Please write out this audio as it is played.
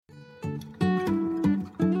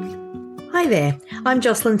Hi there, I'm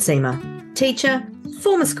Jocelyn Seamer, teacher,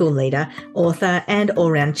 former school leader, author and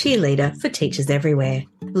all-round cheerleader for teachers everywhere.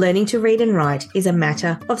 Learning to read and write is a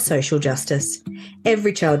matter of social justice.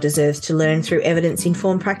 Every child deserves to learn through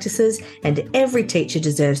evidence-informed practices, and every teacher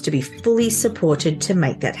deserves to be fully supported to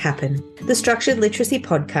make that happen. The Structured Literacy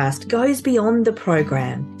Podcast goes beyond the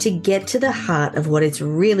program to get to the heart of what it's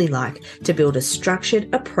really like to build a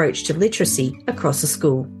structured approach to literacy across a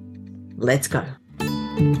school. Let's go.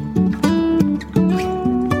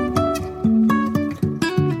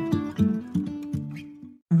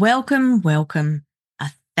 Welcome,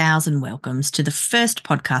 1,000 welcomes to the first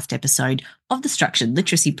podcast episode of the Structured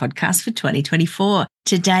Literacy Podcast for 2024.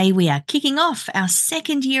 Today we are kicking off our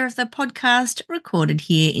second year of the podcast, recorded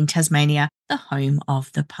here in Tasmania, the home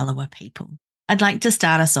of the Palawa people. I'd like to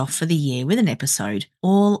start us off for the year with an episode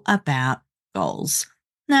all about goals.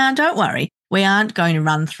 Now, don't worry, we aren't going to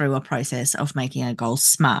run through a process of making a goal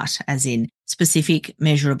SMART, as in specific,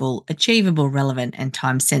 measurable, achievable, relevant, and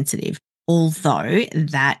time-sensitive, although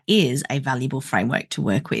that is a valuable framework to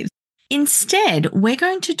work with. Instead, we're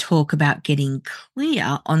going to talk about getting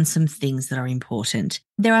clear on some things that are important.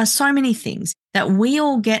 There are so many things that we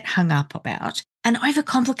all get hung up about and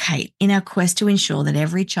overcomplicate in our quest to ensure that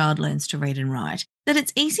every child learns to read and write, that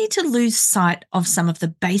it's easy to lose sight of some of the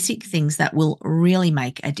basic things that will really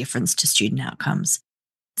make a difference to student outcomes.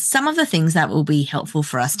 Some of the things that will be helpful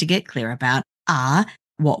for us to get clear about are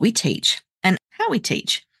what we teach and how we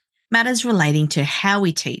teach. Matters relating to how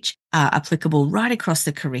we teach are applicable right across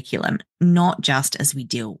the curriculum, not just as we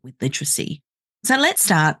deal with literacy. So let's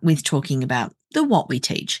start with talking about the what we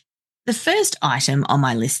teach. The first item on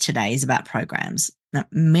my list today is about programs. Now,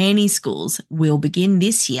 many schools will begin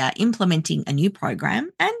this year implementing a new program,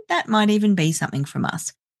 and that might even be something from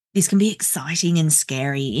us. This can be exciting and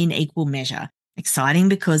scary in equal measure. Exciting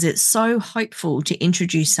because it's so hopeful to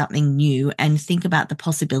introduce something new and think about the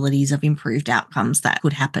possibilities of improved outcomes that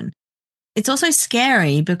could happen. It's also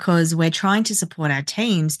scary because we're trying to support our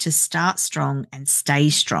teams to start strong and stay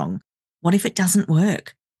strong. What if it doesn't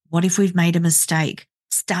work? What if we've made a mistake?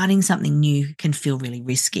 Starting something new can feel really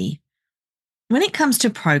risky. When it comes to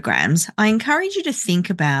programs, I encourage you to think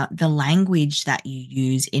about the language that you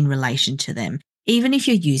use in relation to them, even if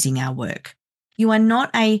you're using our work. You are not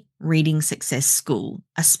a reading success school,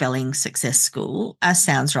 a spelling success school, a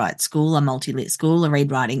sounds right school, a multi-lit school, a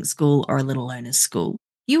read writing school, or a little learners school.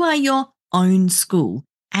 You are your own school,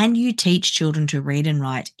 and you teach children to read and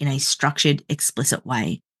write in a structured, explicit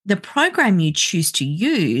way. The program you choose to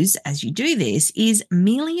use as you do this is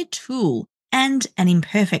merely a tool, and an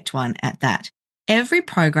imperfect one at that. Every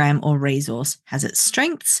program or resource has its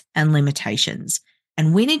strengths and limitations,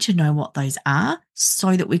 and we need to know what those are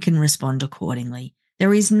so that we can respond accordingly.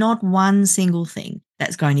 There is not one single thing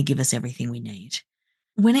that's going to give us everything we need.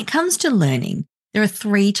 When it comes to learning, there are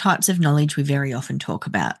three types of knowledge we very often talk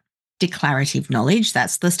about. Declarative knowledge,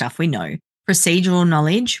 that's the stuff we know. Procedural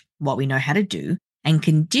knowledge, what we know how to do. And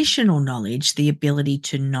conditional knowledge, the ability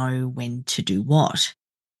to know when to do what.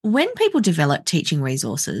 When people develop teaching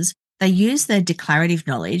resources, they use their declarative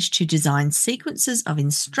knowledge to design sequences of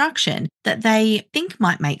instruction that they think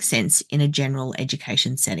might make sense in a general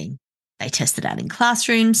education setting. They test it out in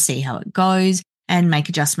classrooms, see how it goes, and make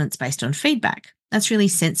adjustments based on feedback. That's really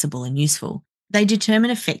sensible and useful. They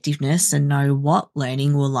determine effectiveness and know what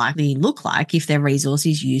learning will likely look like if their resource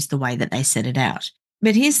is used the way that they set it out.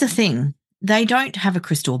 But here's the thing. They don't have a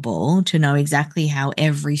crystal ball to know exactly how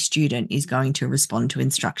every student is going to respond to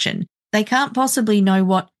instruction. They can't possibly know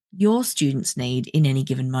what your students need in any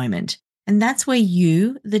given moment. And that's where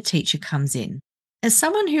you, the teacher, comes in. As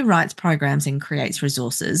someone who writes programs and creates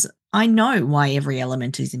resources, I know why every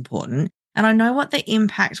element is important, and I know what the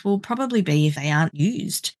impact will probably be if they aren't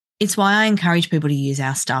used. It's why I encourage people to use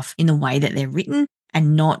our stuff in the way that they're written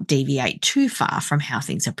and not deviate too far from how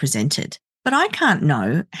things are presented. But I can't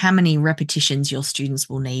know how many repetitions your students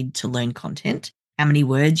will need to learn content, how many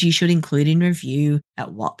words you should include in review,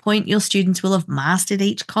 at what point your students will have mastered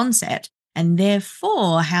each concept, and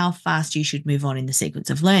therefore how fast you should move on in the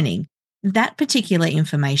sequence of learning. That particular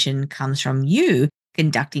information comes from you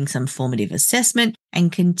conducting some formative assessment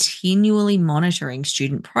and continually monitoring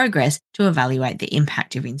student progress to evaluate the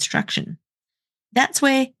impact of instruction. That's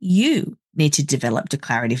where you need to develop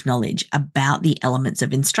declarative knowledge about the elements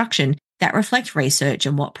of instruction that reflect research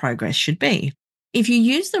and what progress should be. If you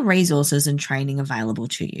use the resources and training available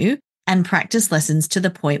to you and practice lessons to the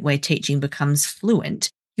point where teaching becomes fluent,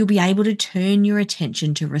 you'll be able to turn your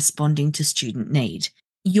attention to responding to student need.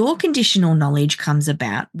 Your conditional knowledge comes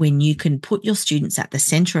about when you can put your students at the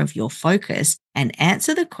center of your focus and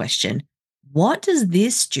answer the question, What does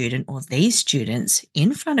this student or these students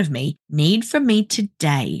in front of me need from me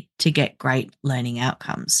today to get great learning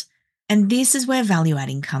outcomes? And this is where value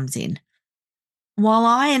adding comes in. While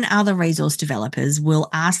I and other resource developers will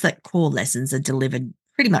ask that core lessons are delivered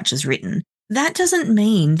pretty much as written, that doesn't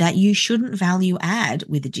mean that you shouldn't value add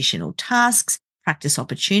with additional tasks, practice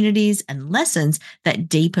opportunities, and lessons that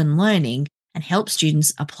deepen learning and help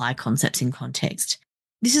students apply concepts in context.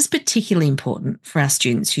 This is particularly important for our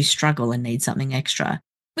students who struggle and need something extra.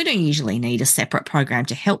 We don't usually need a separate program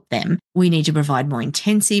to help them. We need to provide more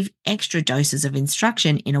intensive, extra doses of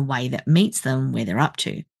instruction in a way that meets them where they're up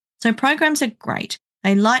to. So programs are great.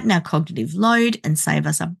 They lighten our cognitive load and save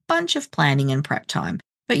us a bunch of planning and prep time.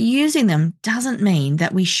 But using them doesn't mean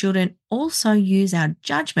that we shouldn't also use our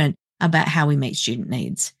judgment about how we meet student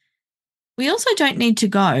needs. We also don't need to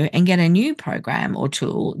go and get a new program or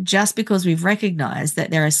tool just because we've recognized that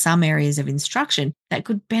there are some areas of instruction that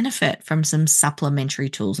could benefit from some supplementary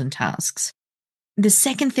tools and tasks. The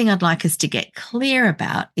second thing I'd like us to get clear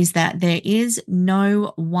about is that there is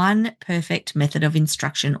no one perfect method of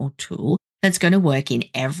instruction or tool that's going to work in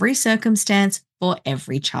every circumstance for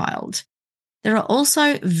every child. There are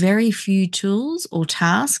also very few tools or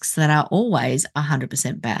tasks that are always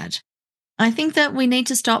 100% bad. I think that we need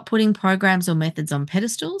to stop putting programs or methods on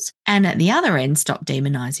pedestals and at the other end, stop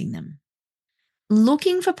demonizing them.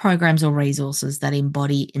 Looking for programs or resources that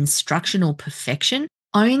embody instructional perfection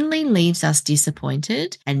only leaves us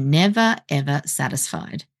disappointed and never, ever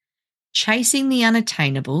satisfied. Chasing the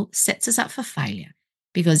unattainable sets us up for failure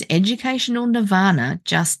because educational nirvana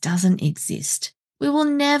just doesn't exist. We will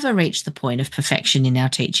never reach the point of perfection in our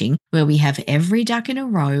teaching where we have every duck in a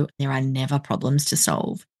row, there are never problems to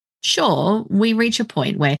solve. Sure, we reach a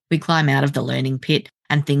point where we climb out of the learning pit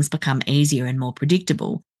and things become easier and more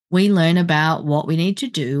predictable. We learn about what we need to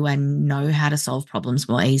do and know how to solve problems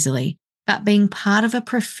more easily. But being part of a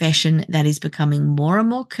profession that is becoming more and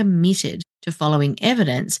more committed to following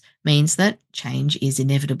evidence means that change is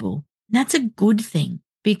inevitable. And that's a good thing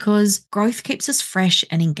because growth keeps us fresh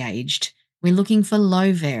and engaged. We're looking for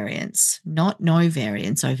low variance, not no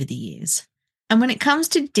variance over the years. And when it comes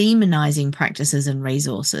to demonizing practices and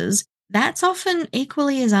resources, that's often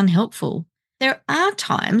equally as unhelpful. There are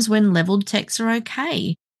times when leveled texts are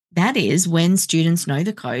okay. That is when students know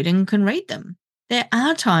the code and can read them. There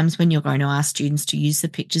are times when you're going to ask students to use the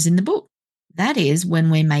pictures in the book. That is when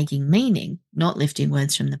we're making meaning, not lifting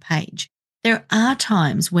words from the page. There are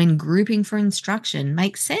times when grouping for instruction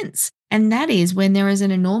makes sense, and that is when there is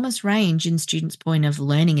an enormous range in students' point of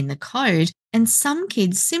learning in the code, and some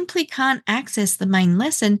kids simply can't access the main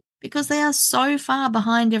lesson because they are so far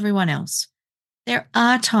behind everyone else. There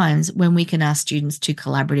are times when we can ask students to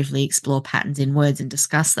collaboratively explore patterns in words and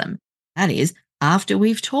discuss them. That is, after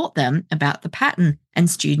we've taught them about the pattern and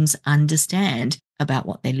students understand about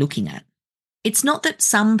what they're looking at. It's not that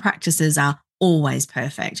some practices are always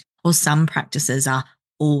perfect or some practices are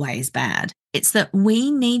always bad. It's that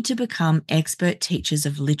we need to become expert teachers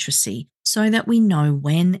of literacy so that we know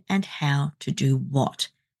when and how to do what.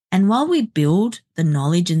 And while we build the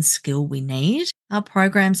knowledge and skill we need, our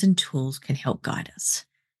programs and tools can help guide us.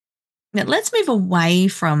 Now, let's move away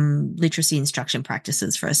from literacy instruction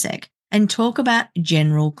practices for a sec and talk about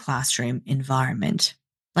general classroom environment.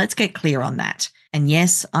 Let's get clear on that. And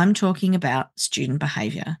yes, I'm talking about student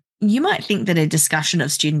behaviour. You might think that a discussion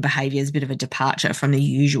of student behaviour is a bit of a departure from the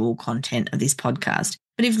usual content of this podcast.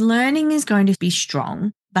 But if learning is going to be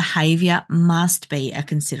strong, behaviour must be a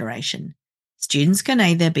consideration. Students can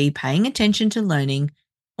either be paying attention to learning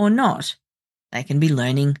or not. They can be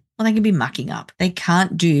learning or they can be mucking up. They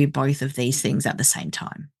can't do both of these things at the same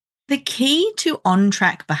time. The key to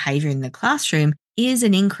on-track behaviour in the classroom is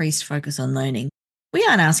an increased focus on learning. We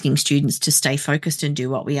aren't asking students to stay focused and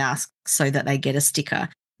do what we ask so that they get a sticker.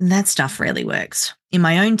 That stuff rarely works. In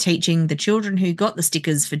my own teaching, the children who got the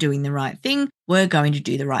stickers for doing the right thing were going to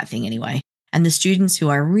do the right thing anyway. And the students who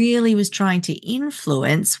I really was trying to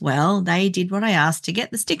influence, well, they did what I asked to get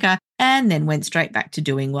the sticker and then went straight back to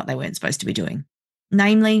doing what they weren't supposed to be doing.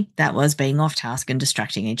 Namely, that was being off task and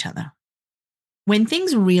distracting each other. When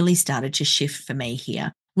things really started to shift for me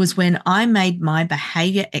here was when I made my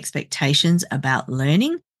behaviour expectations about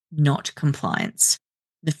learning, not compliance.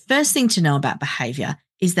 The first thing to know about behaviour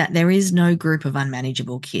is that there is no group of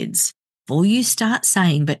unmanageable kids. Before you start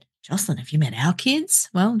saying, but Jocelyn, have you met our kids?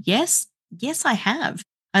 Well, yes, I have.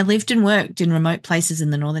 I lived and worked in remote places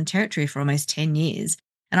in the Northern Territory for almost 10 years.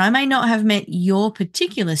 And I may not have met your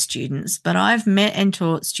particular students, but I've met and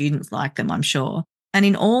taught students like them, I'm sure. And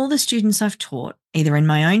in all the students I've taught, either in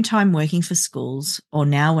my own time working for schools or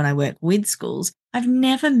now when I work with schools, I've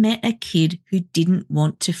never met a kid who didn't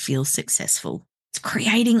want to feel successful. It's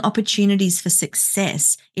creating opportunities for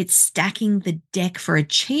success. It's stacking the deck for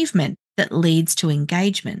achievement that leads to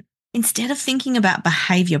engagement. Instead of thinking about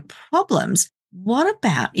behavior problems, what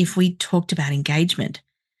about if we talked about engagement?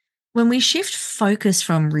 When we shift focus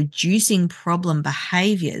from reducing problem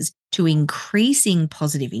behaviors to increasing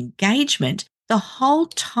positive engagement, the whole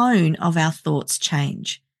tone of our thoughts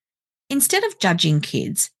change. Instead of judging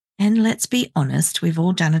kids, and let's be honest, we've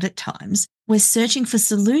all done it at times, we're searching for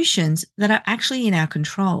solutions that are actually in our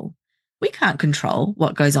control. We can't control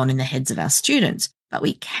what goes on in the heads of our students, but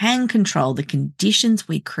we can control the conditions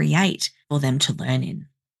we create for them to learn in.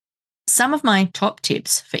 Some of my top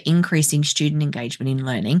tips for increasing student engagement in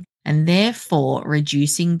learning and therefore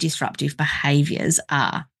reducing disruptive behaviours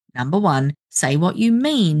are: number one, say what you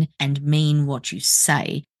mean and mean what you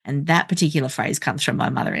say. And that particular phrase comes from my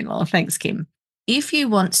mother-in-law. Thanks, Kim. If you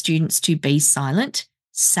want students to be silent,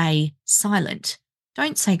 say silent.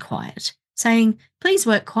 Don't say quiet. Saying, please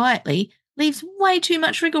work quietly, leaves way too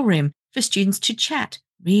much wriggle room for students to chat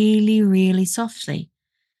really, really softly.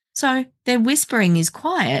 So their whispering is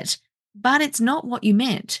quiet, but it's not what you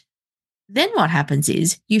meant. Then what happens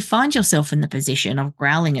is you find yourself in the position of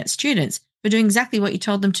growling at students for doing exactly what you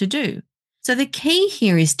told them to do. So the key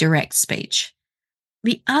here is direct speech.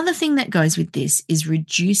 The other thing that goes with this is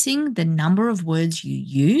reducing the number of words you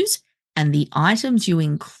use and the items you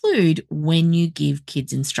include when you give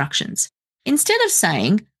kids instructions. Instead of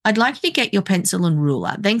saying, I'd like you to get your pencil and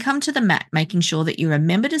ruler, then come to the mat, making sure that you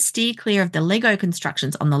remember to steer clear of the Lego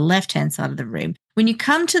constructions on the left-hand side of the room. When you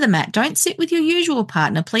come to the mat, don't sit with your usual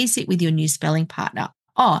partner. Please sit with your new spelling partner.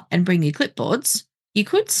 Oh, and bring your clipboards. You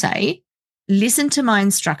could say, listen to my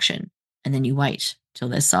instruction, and then you wait till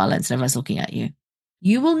there's silence and everyone's looking at you.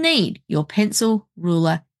 You will need your pencil,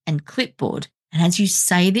 ruler, and clipboard. And as you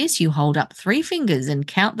say this, you hold up 3 fingers and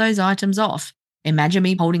count those items off. Imagine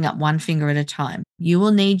me holding up 1 finger at a time. You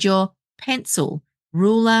will need your pencil,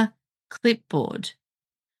 ruler, clipboard.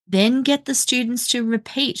 Then get the students to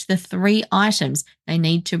repeat the 3 items they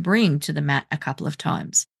need to bring to the mat a couple of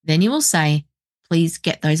times. Then you will say, please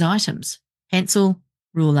get those items, pencil,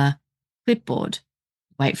 ruler, clipboard.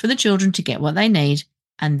 Wait for the children to get what they need,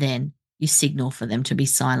 and then you signal for them to be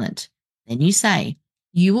silent. Then you say,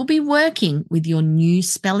 you will be working with your new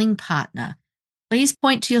spelling partner. Please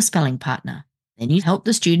point to your spelling partner. Then you help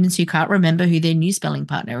the students who can't remember who their new spelling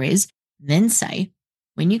partner is. Then say,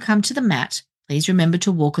 when you come to the mat, please remember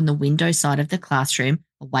to walk on the window side of the classroom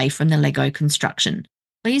away from the Lego construction.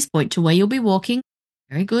 Please point to where you'll be walking.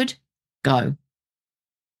 Very good. Go.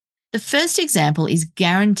 The first example is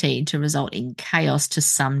guaranteed to result in chaos to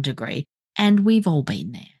some degree, and we've all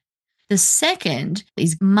been there. The second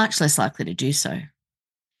is much less likely to do so.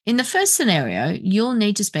 In the first scenario, you'll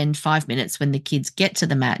need to spend 5 minutes when the kids get to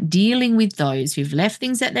the mat dealing with those who've left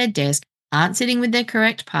things at their desk, aren't sitting with their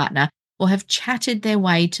correct partner, or have chatted their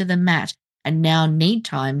way to the mat and now need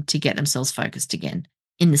time to get themselves focused again.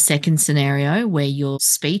 In the second scenario, where your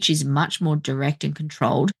speech is much more direct and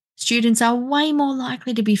controlled, students are way more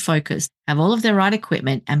likely to be focused, have all of their right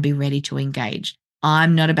equipment, and be ready to engage.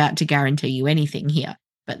 I'm not about to guarantee you anything here,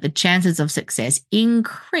 but the chances of success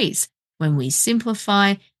increase when we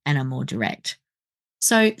simplify and are more direct.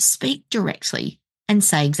 So speak directly and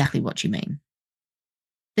say exactly what you mean.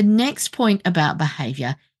 The next point about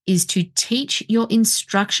behavior is to teach your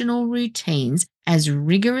instructional routines as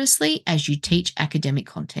rigorously as you teach academic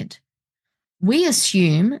content. We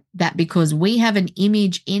assume that because we have an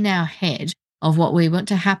image in our head of what we want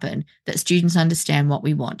to happen, that students understand what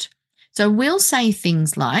we want. So we'll say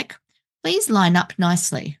things like, please line up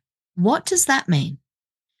nicely. What does that mean?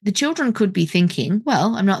 The children could be thinking,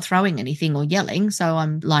 well, I'm not throwing anything or yelling, so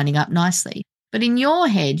I'm lining up nicely. But in your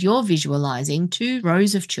head, you're visualizing 2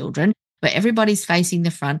 rows of children where everybody's facing the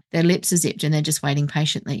front, their lips are zipped, and they're just waiting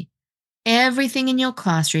patiently. Everything in your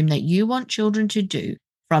classroom that you want children to do,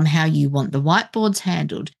 from how you want the whiteboards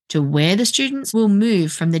handled to where the students will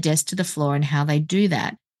move from the desk to the floor and how they do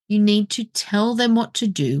that, you need to tell them what to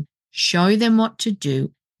do, show them what to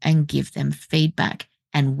do, and give them feedback.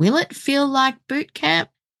 And will it feel like boot camp?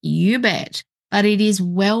 You bet. But it is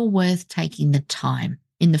well worth taking the time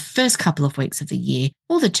in the first couple of weeks of the year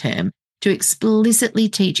or the term to explicitly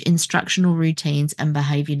teach instructional routines and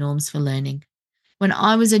behaviour norms for learning. When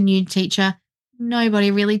I was a new teacher, nobody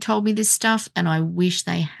really told me this stuff, and I wish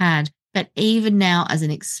they had. But even now, as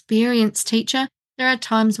an experienced teacher, there are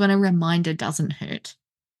times when a reminder doesn't hurt.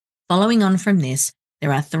 Following on from this,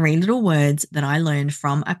 there are 3 little words that I learned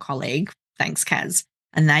from a colleague, thanks Kaz,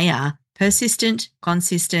 and they are persistent,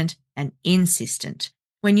 consistent, and insistent.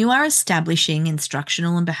 When you are establishing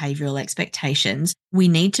instructional and behavioural expectations, we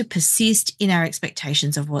need to persist in our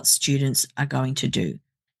expectations of what students are going to do.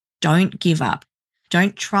 Don't give up.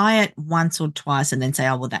 Don't try it once or twice and then say,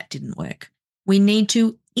 oh, well, that didn't work. We need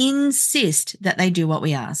to insist that they do what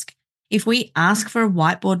we ask. If we ask for a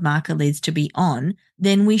whiteboard marker lids to be on,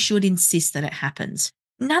 then we should insist that it happens.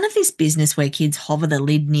 None of this business where kids hover the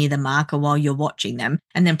lid near the marker while you're watching them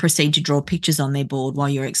and then proceed to draw pictures on their board while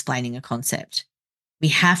you're explaining a concept. We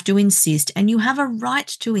have to insist, and you have a right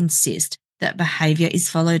to insist, that behaviour is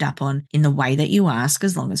followed up on in the way that you ask,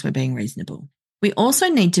 as long as we're being reasonable. We also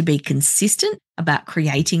need to be consistent about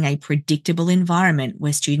creating a predictable environment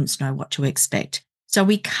where students know what to expect. So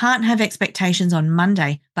we can't have expectations on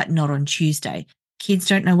Monday, but not on Tuesday. Kids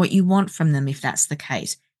don't know what you want from them if that's the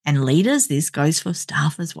case. And leaders, this goes for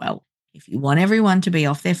staff as well. If you want everyone to be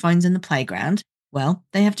off their phones in the playground, well,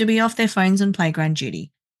 they have to be off their phones on playground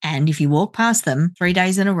duty. And if you walk past them 3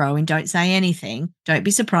 days in a row and don't say anything, don't be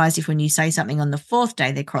surprised if when you say something on the 4th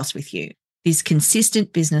day, they're cross with you. This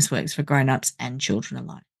consistent business works for grown-ups and children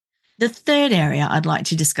alike. The third area I'd like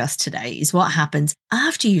to discuss today is what happens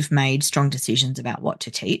after you've made strong decisions about what to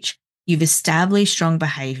teach, you've established strong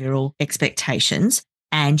behavioural expectations,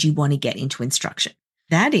 and you want to get into instruction.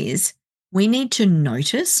 That is, we need to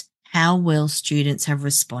notice how well students have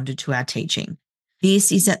responded to our teaching.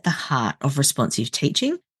 This is at the heart of responsive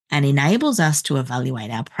teaching and enables us to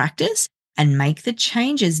evaluate our practice and make the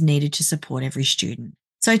changes needed to support every student.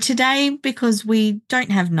 So today, because we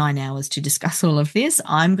don't have 9 hours to discuss all of this,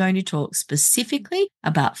 I'm going to talk specifically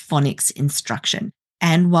about phonics instruction.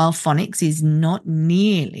 And while phonics is not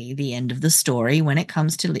nearly the end of the story when it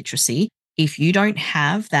comes to literacy, if you don't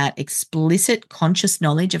have that explicit conscious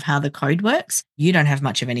knowledge of how the code works, you don't have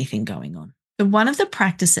much of anything going on. So one of the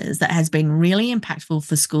practices that has been really impactful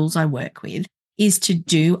for schools I work with is to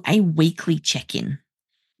do a weekly check-in.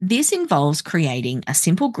 This involves creating a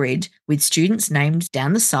simple grid with students named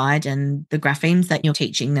down the side and the graphemes that you're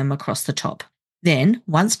teaching them across the top. Then,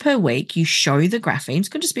 once per week, you show the graphemes,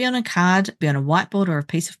 could just be on a card, be on a whiteboard or a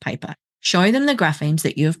piece of paper. Show them the graphemes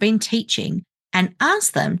that you have been teaching and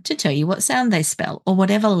ask them to tell you what sound they spell or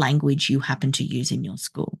whatever language you happen to use in your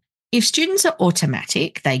school. If students are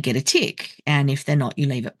automatic, they get a tick, and if they're not, you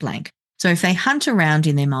leave it blank. So if they hunt around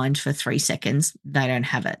in their mind for 3 seconds, they don't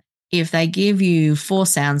have it. If they give you 4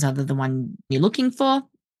 sounds other than the one you're looking for,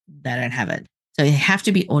 they don't have it. So you have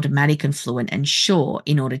to be automatic and fluent and sure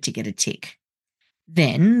in order to get a tick.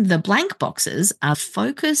 Then the blank boxes are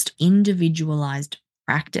focused, individualized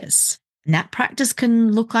practice. And that practice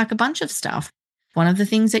can look like a bunch of stuff. One of the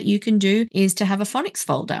things that you can do is to have a phonics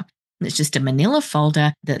folder. It's just a manila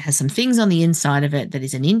folder that has some things on the inside of it that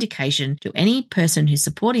is an indication to any person who's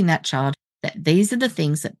supporting that child that these are the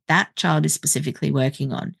things that that child is specifically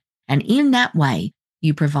working on. And in that way,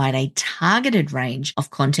 you provide a targeted range of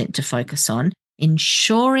content to focus on,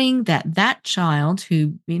 ensuring that that child,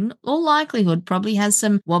 who in all likelihood probably has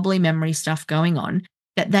some wobbly memory stuff going on,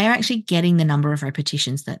 that they're actually getting the number of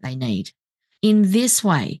repetitions that they need. In this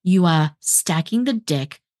way, you are stacking the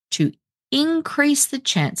deck to increase the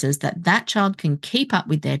chances that that child can keep up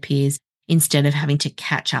with their peers instead of having to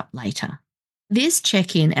catch up later. This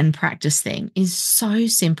check-in and practice thing is so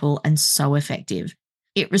simple and so effective.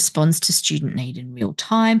 It responds to student need in real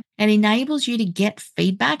time and enables you to get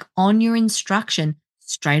feedback on your instruction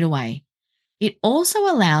straight away. It also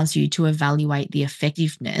allows you to evaluate the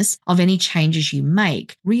effectiveness of any changes you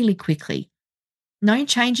make really quickly. No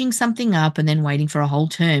changing something up and then waiting for a whole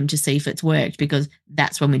term to see if it's worked, because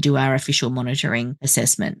that's when we do our official monitoring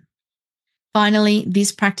assessment. Finally,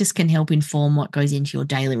 this practice can help inform what goes into your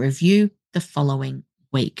daily review the following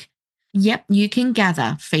week. Yep, you can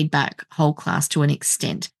gather feedback whole class to an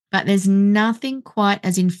extent, but there's nothing quite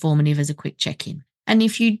as informative as a quick check-in. And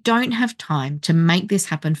if you don't have time to make this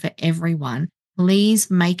happen for everyone,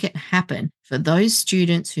 please make it happen for those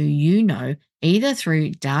students who you know, either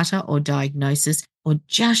through data or diagnosis or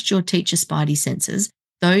just your teacher spidey senses,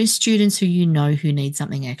 those students who you know who need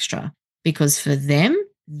something extra. Because for them,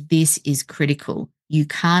 this is critical. You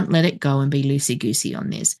can't let it go and be loosey-goosey on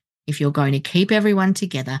this. If you're going to keep everyone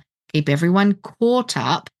together, keep everyone caught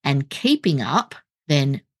up and keeping up,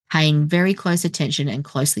 then paying very close attention and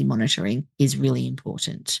closely monitoring is really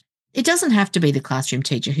important. It doesn't have to be the classroom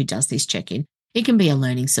teacher who does this check-in. It can be a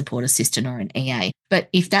learning support assistant or an EA. But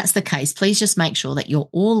if that's the case, please just make sure that you're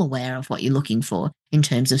all aware of what you're looking for in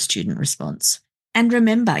terms of student response. And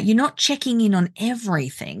remember, you're not checking in on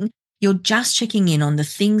everything. You're just checking in on the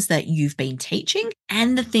things that you've been teaching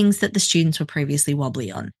and the things that the students were previously wobbly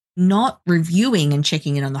on. not reviewing and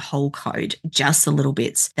checking in on the whole code, just the little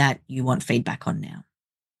bits that you want feedback on now.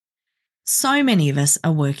 So many of us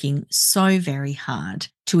are working so very hard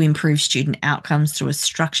to improve student outcomes through a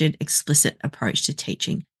structured, explicit approach to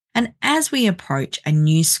teaching. And as we approach a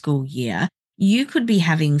new school year, you could be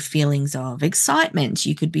having feelings of excitement.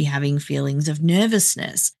 You could be having feelings of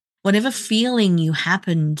nervousness. Whatever feeling you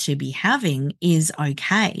happen to be having is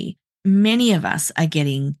okay. Many of us are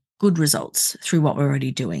getting good results through what we're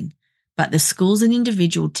already doing. But the schools and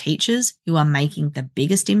individual teachers who are making the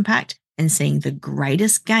biggest impact and seeing the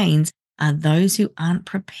greatest gains are those who aren't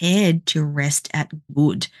prepared to rest at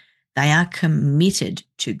good. They are committed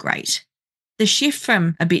to great. The shift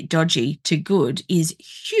from a bit dodgy to good is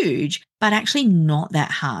huge, but actually not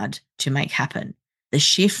that hard to make happen. The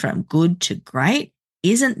shift from good to great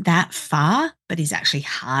isn't that far, but is actually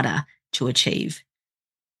harder to achieve.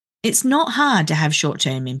 It's not hard to have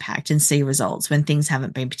short-term impact and see results when things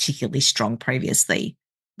haven't been particularly strong previously.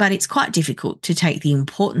 But it's quite difficult to take the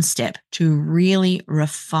important step to really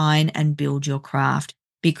refine and build your craft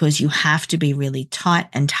because you have to be really tight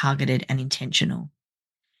and targeted and intentional.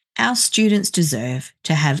 Our students deserve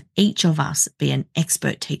to have each of us be an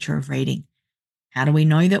expert teacher of reading. How do we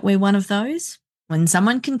know that we're one of those? When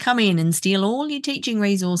someone can come in and steal all your teaching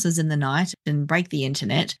resources in the night and break the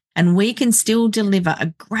internet, and we can still deliver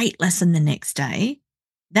a great lesson the next day,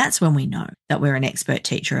 that's when we know that we're an expert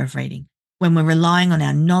teacher of reading. When we're relying on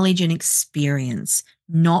our knowledge and experience,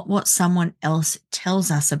 not what someone else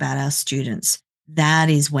tells us about our students, that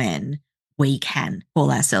is when we can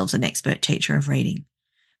call ourselves an expert teacher of reading.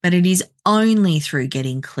 But it is only through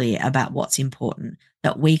getting clear about what's important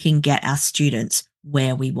that we can get our students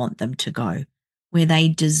where we want them to go, where they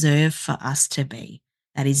deserve for us to be.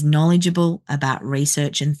 That is knowledgeable about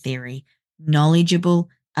research and theory, knowledgeable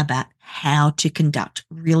about how to conduct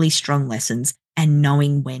really strong lessons, and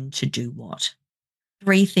knowing when to do what.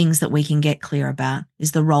 3 things that we can get clear about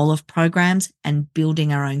is the role of programs and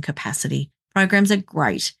building our own capacity. Programs are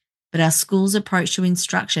great, but our school's approach to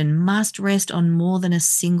instruction must rest on more than a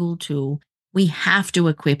single tool. We have to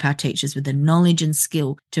equip our teachers with the knowledge and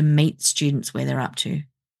skill to meet students where they're up to.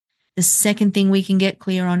 The second thing we can get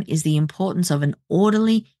clear on is the importance of an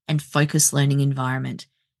orderly and focused learning environment.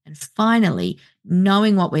 And finally,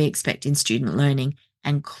 knowing what we expect in student learning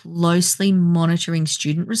and closely monitoring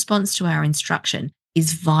student response to our instruction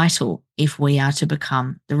is vital if we are to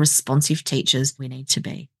become the responsive teachers we need to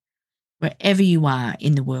be. Wherever you are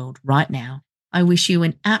in the world right now, I wish you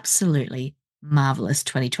an absolutely marvelous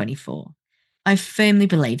 2024. I firmly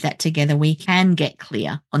believe that together we can get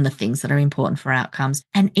clear on the things that are important for outcomes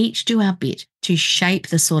and each do our bit to shape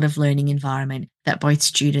the sort of learning environment that both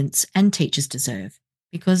students and teachers deserve.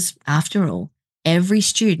 Because after all, every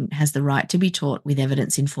student has the right to be taught with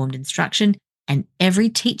evidence-informed instruction, and every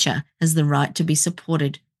teacher has the right to be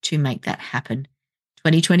supported to make that happen.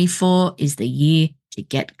 2024 is the year to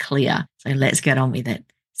get clear. So let's get on with it.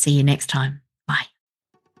 See you next time. Bye.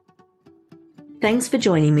 Thanks for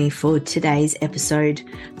joining me for today's episode.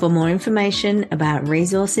 For more information about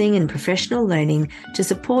resourcing and professional learning to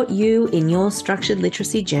support you in your structured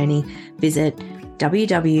literacy journey, visit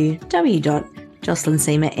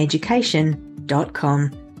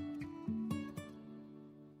www.jocelynsemaeducation.com.